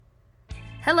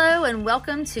Hello and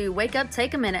welcome to Wake Up,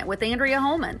 Take a Minute with Andrea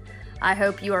Holman. I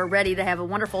hope you are ready to have a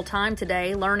wonderful time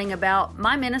today learning about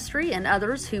my ministry and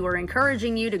others who are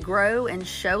encouraging you to grow and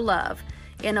show love.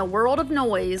 In a world of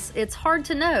noise, it's hard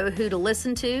to know who to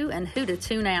listen to and who to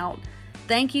tune out.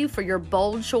 Thank you for your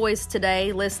bold choice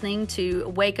today listening to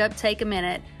Wake Up, Take a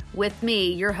Minute with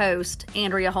me, your host,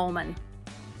 Andrea Holman.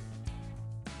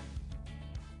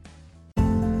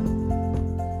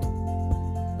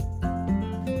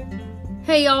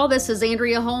 Hey y'all, this is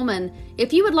Andrea Holman.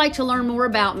 If you would like to learn more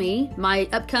about me, my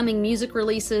upcoming music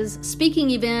releases, speaking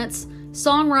events,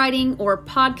 songwriting, or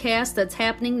podcast that's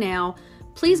happening now,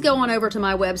 please go on over to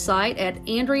my website at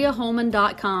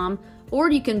andreaholman.com, or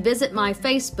you can visit my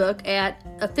Facebook at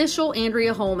Official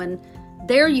Andrea Holman.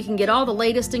 There you can get all the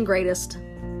latest and greatest.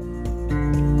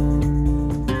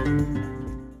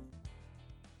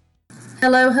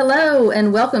 Hello,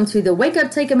 and welcome to the Wake Up,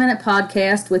 Take a Minute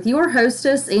podcast with your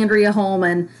hostess, Andrea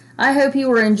Holman. I hope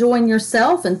you are enjoying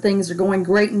yourself and things are going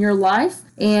great in your life.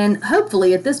 And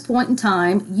hopefully at this point in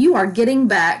time, you are getting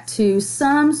back to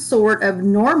some sort of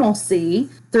normalcy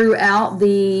throughout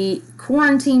the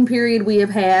quarantine period we have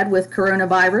had with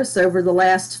coronavirus over the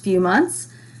last few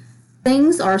months.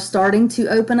 Things are starting to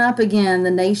open up again.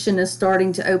 The nation is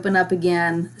starting to open up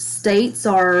again. States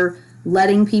are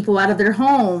letting people out of their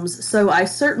homes. So I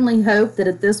certainly hope that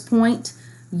at this point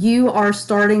you are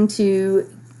starting to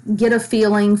get a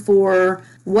feeling for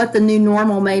what the new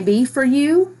normal may be for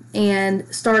you and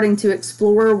starting to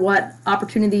explore what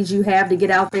opportunities you have to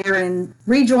get out there and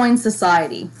rejoin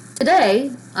society. Today,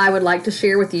 I would like to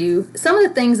share with you some of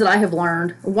the things that I have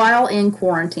learned while in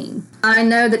quarantine. I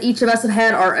know that each of us have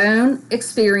had our own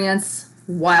experience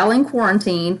while in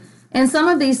quarantine, and some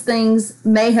of these things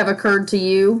may have occurred to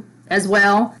you as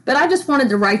well, but I just wanted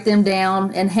to write them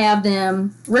down and have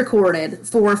them recorded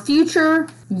for future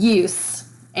use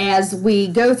as we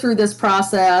go through this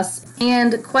process.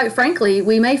 And quite frankly,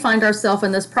 we may find ourselves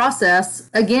in this process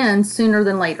again sooner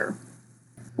than later.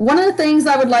 One of the things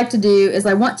I would like to do is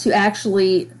I want to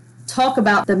actually talk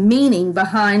about the meaning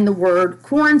behind the word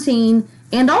quarantine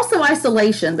and also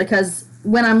isolation, because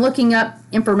when I'm looking up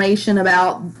information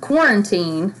about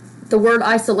quarantine, the word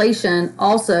isolation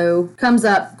also comes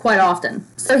up quite often.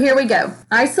 So here we go.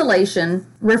 Isolation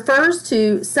refers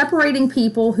to separating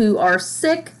people who are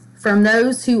sick from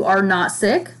those who are not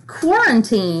sick.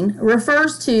 Quarantine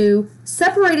refers to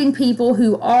separating people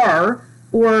who are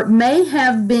or may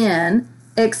have been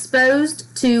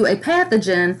exposed to a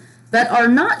pathogen but are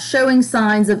not showing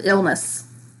signs of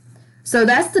illness. So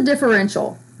that's the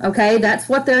differential. Okay, that's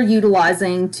what they're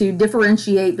utilizing to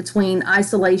differentiate between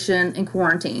isolation and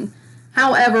quarantine.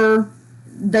 However,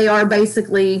 they are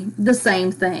basically the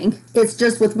same thing. It's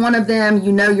just with one of them,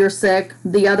 you know you're sick.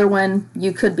 The other one,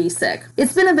 you could be sick.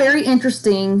 It's been a very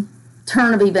interesting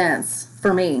turn of events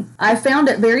for me. I found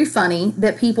it very funny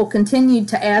that people continued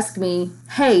to ask me,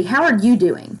 hey, how are you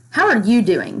doing? How are you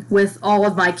doing with all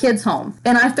of my kids home?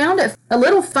 And I found it a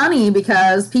little funny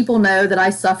because people know that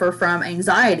I suffer from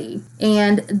anxiety.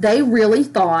 And they really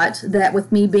thought that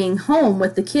with me being home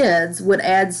with the kids would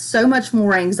add so much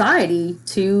more anxiety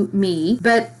to me.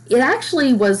 But it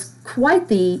actually was quite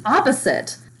the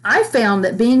opposite. I found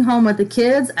that being home with the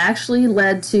kids actually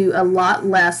led to a lot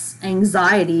less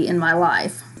anxiety in my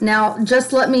life. Now,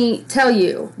 just let me tell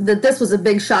you that this was a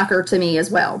big shocker to me as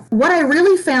well. What I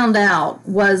really found out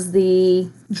was the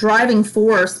driving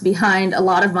force behind a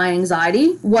lot of my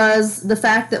anxiety was the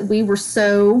fact that we were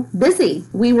so busy.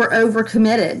 We were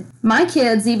overcommitted. My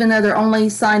kids, even though they're only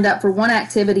signed up for one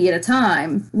activity at a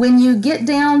time, when you get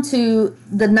down to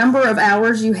the number of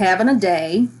hours you have in a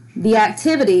day, the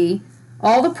activity,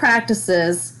 all the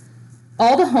practices,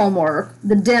 all the homework,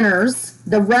 the dinners,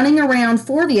 the running around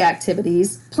for the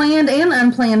activities, planned and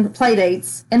unplanned play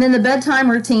dates, and then the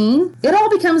bedtime routine, it all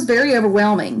becomes very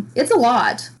overwhelming. It's a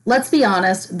lot. Let's be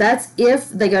honest, that's if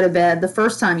they go to bed the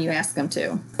first time you ask them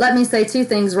to. Let me say two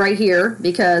things right here,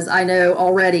 because I know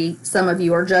already some of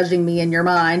you are judging me in your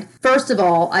mind. First of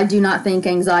all, I do not think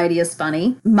anxiety is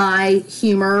funny. My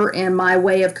humor and my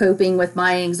way of coping with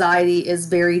my anxiety is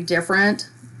very different,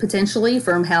 potentially,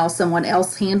 from how someone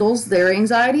else handles their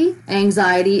anxiety.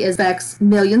 Anxiety affects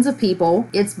millions of people.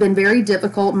 It's been very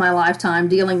difficult in my lifetime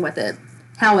dealing with it.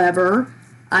 However,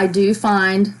 I do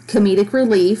find comedic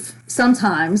relief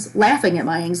sometimes laughing at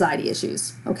my anxiety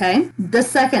issues, okay? The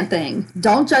second thing,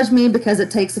 don't judge me because it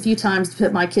takes a few times to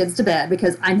put my kids to bed,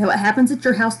 because I know it happens at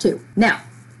your house too. Now,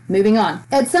 moving on.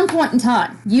 At some point in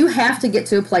time, you have to get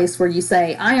to a place where you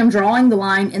say, I am drawing the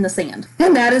line in the sand.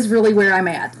 And that is really where I'm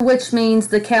at, which means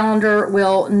the calendar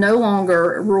will no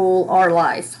longer rule our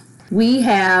life. we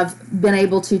have been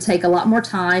able to take a lot more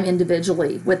time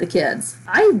individually with the kids.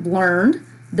 I learned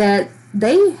that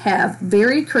they have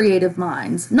very creative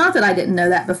minds. Not that I didn't know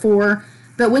that before,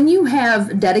 but when you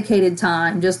have dedicated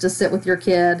time just to sit with your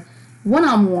kid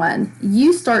one-on-one,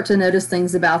 you start to notice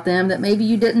things about them that maybe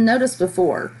you didn't notice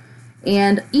before.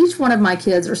 And each one of my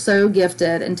kids are so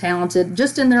gifted and talented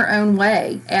just in their own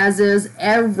way, as is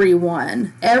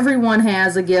everyone. Everyone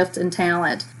has a gift and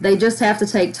talent. They just have to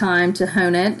take time to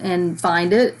hone it and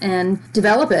find it and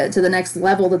develop it to the next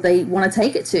level that they want to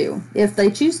take it to, if they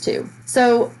choose to.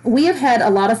 So we have had a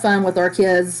lot of fun with our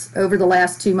kids over the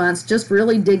last 2 months, just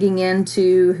really digging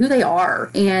into who they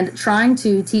are and trying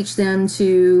to teach them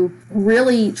to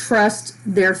really trust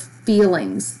their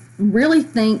feelings. Really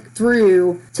think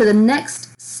through to the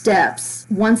next steps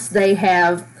once they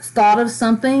have thought of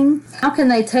something. How can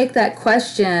they take that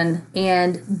question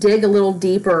and dig a little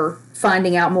deeper,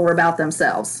 finding out more about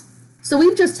themselves? So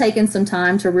we've just taken some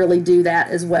time to really do that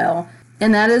as well.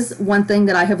 And that is one thing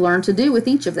that I have learned to do with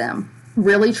each of them.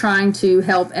 Really trying to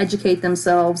help educate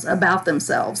themselves about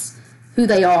themselves, who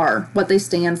they are, what they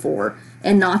stand for.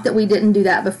 And not that we didn't do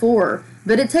that before,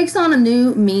 but it takes on a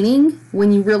new meaning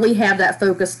when you really have that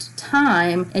focused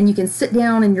time and you can sit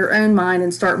down in your own mind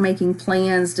and start making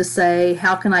plans to say,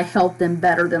 how can I help them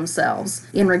better themselves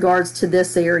in regards to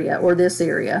this area or this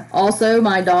area? Also,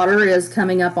 my daughter is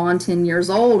coming up on 10 years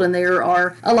old, and there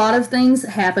are a lot of things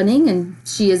happening, and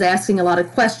she is asking a lot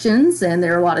of questions, and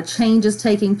there are a lot of changes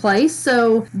taking place.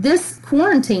 So this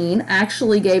quarantine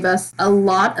actually gave us a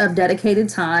lot of dedicated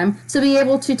time to be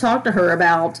able to talk to her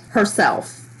about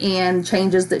herself and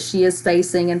changes that she is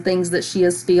facing and things that she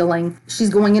is feeling. She's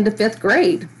going into 5th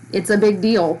grade. It's a big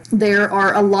deal. There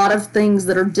are a lot of things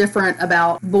that are different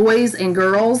about boys and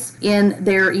girls in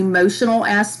their emotional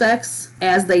aspects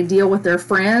as they deal with their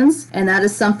friends, and that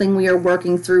is something we are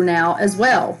working through now as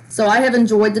well. So I have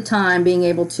enjoyed the time being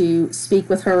able to speak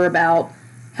with her about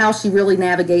how she really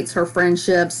navigates her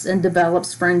friendships and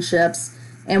develops friendships,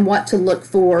 and what to look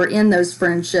for in those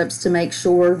friendships to make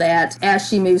sure that as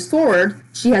she moves forward,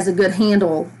 she has a good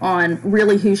handle on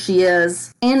really who she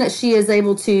is, and that she is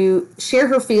able to share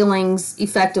her feelings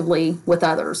effectively with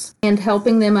others and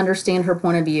helping them understand her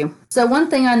point of view. So one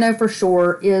thing I know for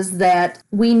sure is that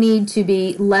we need to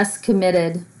be less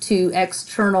committed to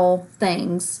external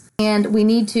things, and we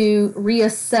need to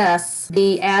reassess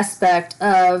the aspect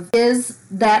of, is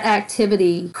that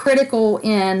activity critical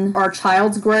in our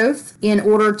child's growth in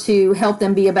order to help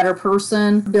them be a better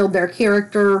person, build their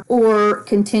character, or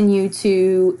continue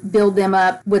to build them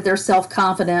up with their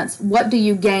self-confidence? What do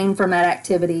you gain from that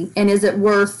activity? And is it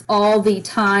worth all the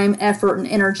time, effort, and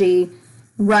energy,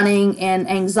 running, and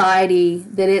anxiety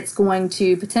that it's going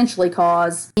to potentially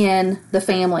cause in the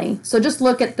family? So just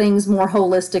look at things more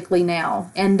holistically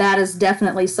now, and that is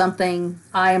definitely something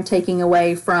I am taking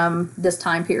away from this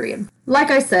time period.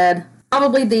 Like I said,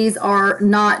 probably these are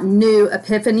not new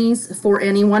epiphanies for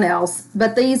anyone else,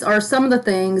 but these are some of the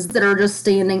things that are just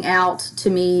standing out to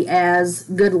me as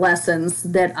good lessons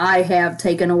that I have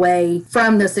taken away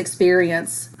from this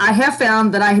experience. I have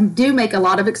found that I do make a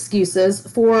lot of excuses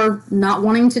for not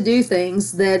wanting to do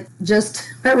things that just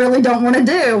I really don't want to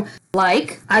do.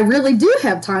 Like, I really do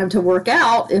have time to work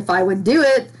out if I would do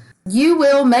it. You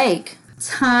will make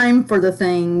time for the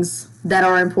things that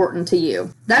are important to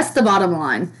you. That's the bottom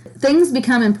line. Things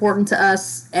become important to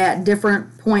us at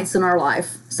different points in our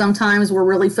life. Sometimes we're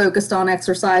really focused on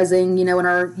exercising, in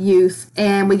our youth,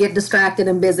 and we get distracted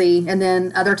and busy. And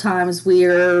then other times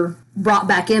we're brought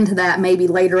back into that maybe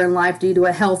later in life due to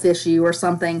a health issue or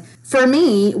something. For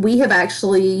me, we have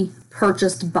actually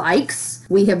purchased bikes.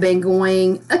 We have been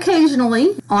going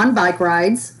occasionally on bike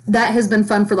rides. That has been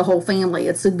fun for the whole family.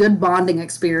 It's a good bonding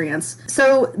experience.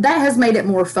 So that has made it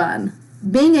more fun.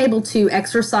 Being able to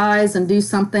exercise and do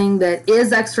something that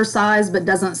is exercise but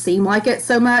doesn't seem like it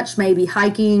so much, maybe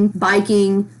hiking,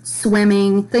 biking,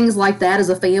 swimming, things like that as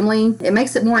a family, it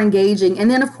makes it more engaging.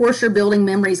 And then, of course, you're building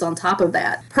memories on top of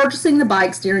that. Purchasing the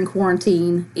bikes during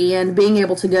quarantine and being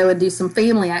able to go and do some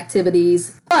family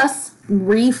activities, plus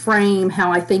reframe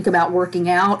how I think about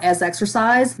working out as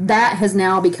exercise, that has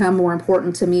now become more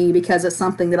important to me because it's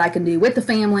something that I can do with the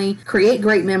family, create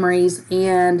great memories,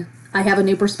 and I have a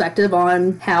new perspective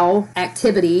on how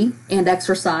activity and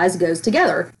exercise goes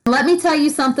together. Let me tell you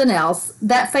something else.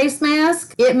 That face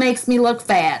mask, it makes me look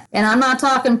fat. And I'm not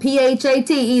talking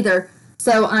PHAT either.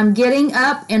 So I'm getting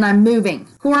up and I'm moving.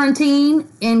 Quarantine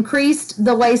increased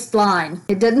the waistline.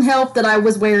 It didn't help that I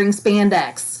was wearing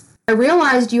spandex. I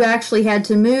realized you actually had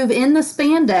to move in the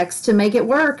spandex to make it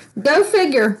work. Go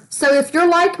figure. So if you're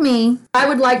like me, I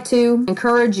would like to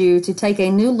encourage you to take a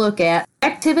new look at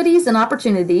activities and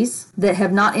opportunities that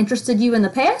have not interested you in the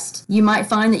past, you might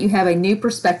find that you have a new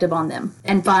perspective on them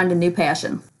and find a new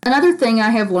passion. Another thing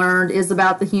I have learned is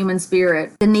about the human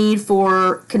spirit, the need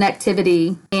for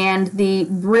connectivity and the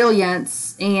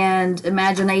brilliance and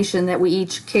imagination that we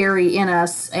each carry in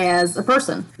us as a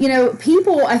person.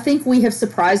 People, I think we have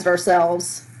surprised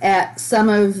ourselves at some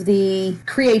of the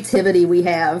creativity we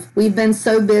have. We've been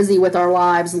so busy with our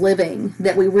lives living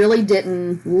that we really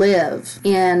didn't live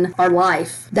in our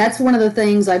life. That's one of the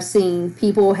things I've seen.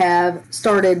 People have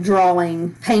started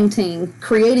drawing, painting,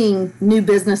 creating new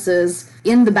businesses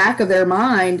in the back of their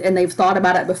mind, and they've thought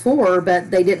about it before,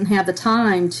 but they didn't have the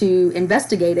time to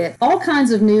investigate it. All kinds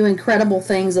of new incredible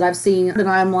things that I've seen, and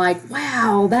I'm like,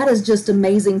 wow, that is just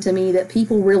amazing to me that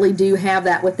people really do have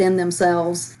that within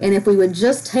themselves. And if we would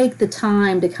just take the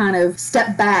time to kind of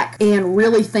step back and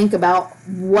really think about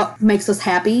what makes us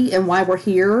happy and why we're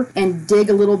here and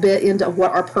dig a little bit into what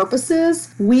our purpose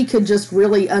is, we could just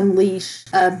really unleash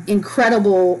an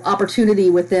incredible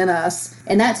opportunity within us.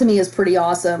 And that to me is pretty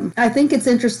awesome. I think it's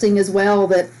interesting as well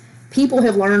that people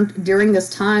have learned during this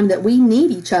time that we need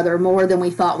each other more than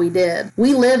we thought we did.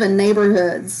 We live in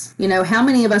neighborhoods. How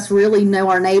many of us really know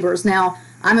our neighbors? Now,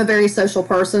 I'm a very social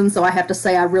person, so I have to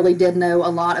say I really did know a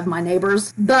lot of my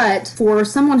neighbors. But for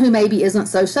someone who maybe isn't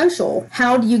so social,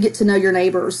 how do you get to know your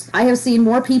neighbors? I have seen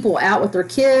more people out with their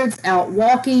kids, out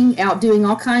walking, out doing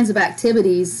all kinds of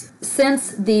activities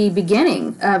since the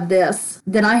beginning of this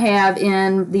than I have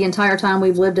in the entire time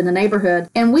we've lived in the neighborhood.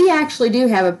 And we actually do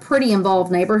have a pretty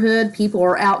involved neighborhood. People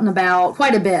are out and about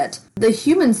quite a bit. The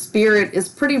human spirit is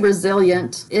pretty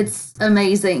resilient. It's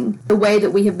amazing the way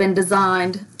that we have been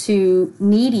designed to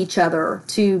need each other,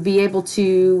 to be able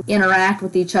to interact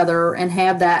with each other and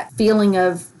have that feeling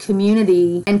of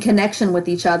community and connection with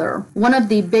each other. One of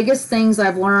the biggest things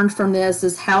I've learned from this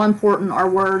is how important our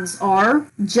words are.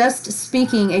 Just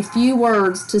speaking a few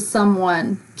words to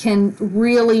someone can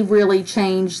really, really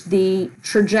change the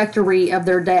trajectory of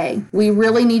their day. We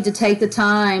really need to take the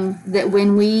time that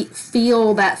when we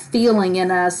feel that feeling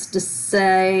in us to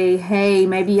say, hey,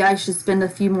 maybe I should spend a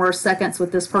few more seconds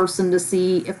with this person to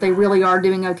see if they really are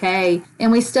doing okay.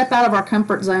 And we step out of our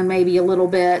comfort zone maybe a little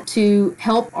bit to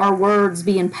help our words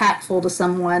be impactful to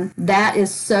someone. That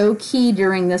is so key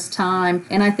during this time.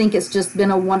 And I think it's just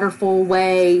been a wonderful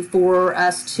way for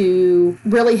us to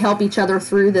really help each other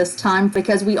through this time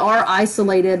because we are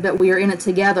isolated, but we are in it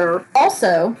together.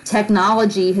 Also,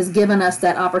 technology has given us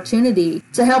that opportunity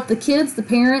to help the kids, the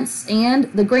parents, and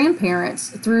the grandparents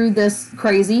through this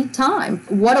crazy time.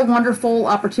 What a wonderful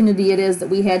opportunity it is that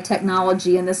we had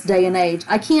technology in this day and age.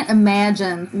 I can't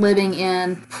imagine living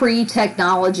in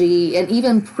pre-technology and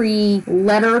even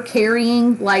pre-letter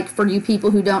carrying, like for you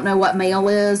people who don't know what mail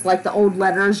is, like the old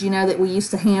letters, that we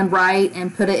used to handwrite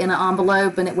and put it in an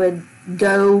envelope and it would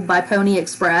go by Pony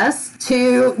Express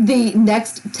to the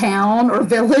next town or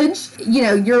village.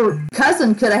 Your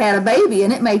cousin could have had a baby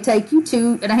and it may take you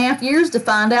 2.5 years to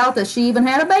find out that she even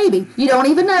had a baby. You don't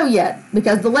even know yet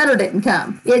because the letter didn't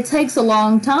come. It takes a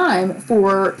long time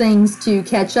for things to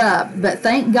catch up, but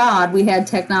thank God we had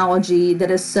technology that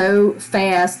is so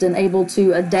fast and able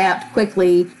to adapt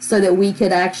quickly so that we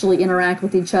could actually interact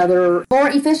with each other more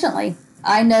efficiently.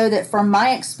 I know that from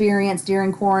my experience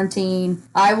during quarantine,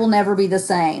 I will never be the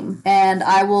same. And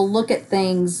I will look at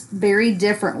things very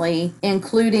differently,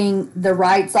 including the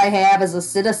rights I have as a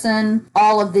citizen,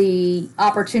 all of the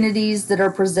opportunities that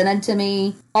are presented to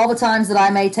me, all the times that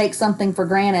I may take something for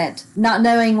granted, not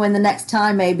knowing when the next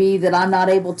time may be that I'm not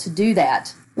able to do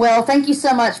that. Well, thank you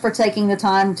so much for taking the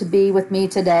time to be with me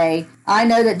today. I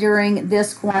know that during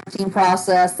this quarantine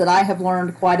process that I have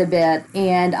learned quite a bit,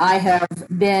 and I have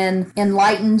been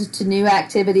enlightened to new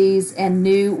activities and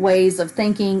new ways of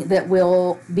thinking that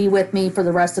will be with me for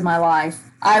the rest of my life.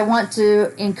 I want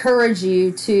to encourage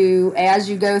you to, as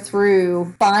you go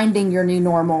through finding your new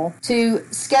normal, to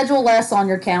schedule less on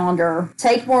your calendar,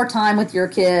 take more time with your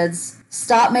kids,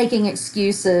 stop making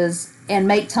excuses, and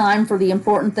make time for the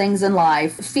important things in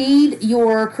life. Feed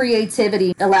your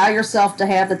creativity. Allow yourself to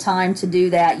have the time to do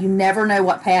that. You never know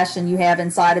what passion you have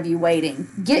inside of you waiting.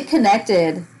 Get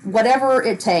connected. Whatever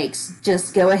it takes,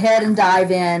 just go ahead and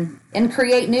dive in and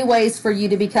create new ways for you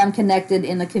to become connected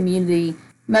in the community.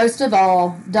 Most of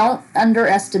all, don't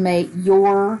underestimate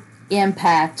your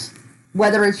impact,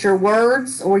 whether it's your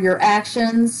words or your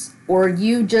actions or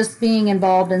you just being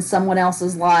involved in someone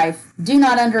else's life. Do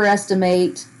not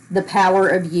underestimate the power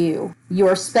of you.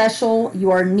 You're special, you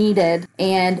are needed,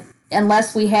 and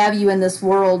unless we have you in this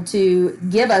world to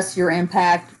give us your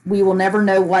impact, we will never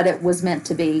know what it was meant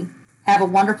to be. Have a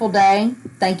wonderful day.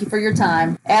 Thank you for your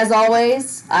time. As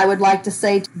always, I would like to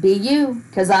say, be you,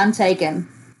 because I'm taken.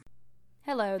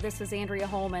 Hello, this is Andrea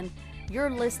Holman. You're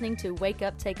listening to Wake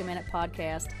Up, Take a Minute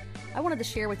podcast. I wanted to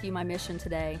share with you my mission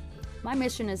today. My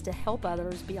mission is to help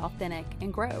others be authentic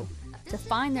and grow, to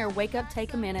find their Wake Up,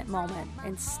 Take a Minute moment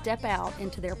and step out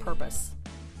into their purpose.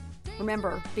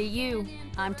 Remember, be you,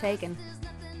 I'm taken.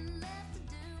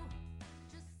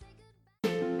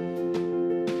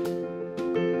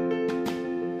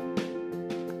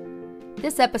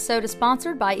 This episode is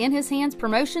sponsored by In His Hands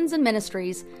Promotions and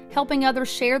Ministries, helping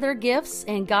others share their gifts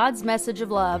and God's message of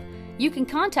love. You can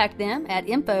contact them at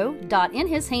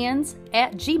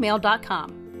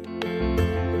info.inhishands@gmail.com.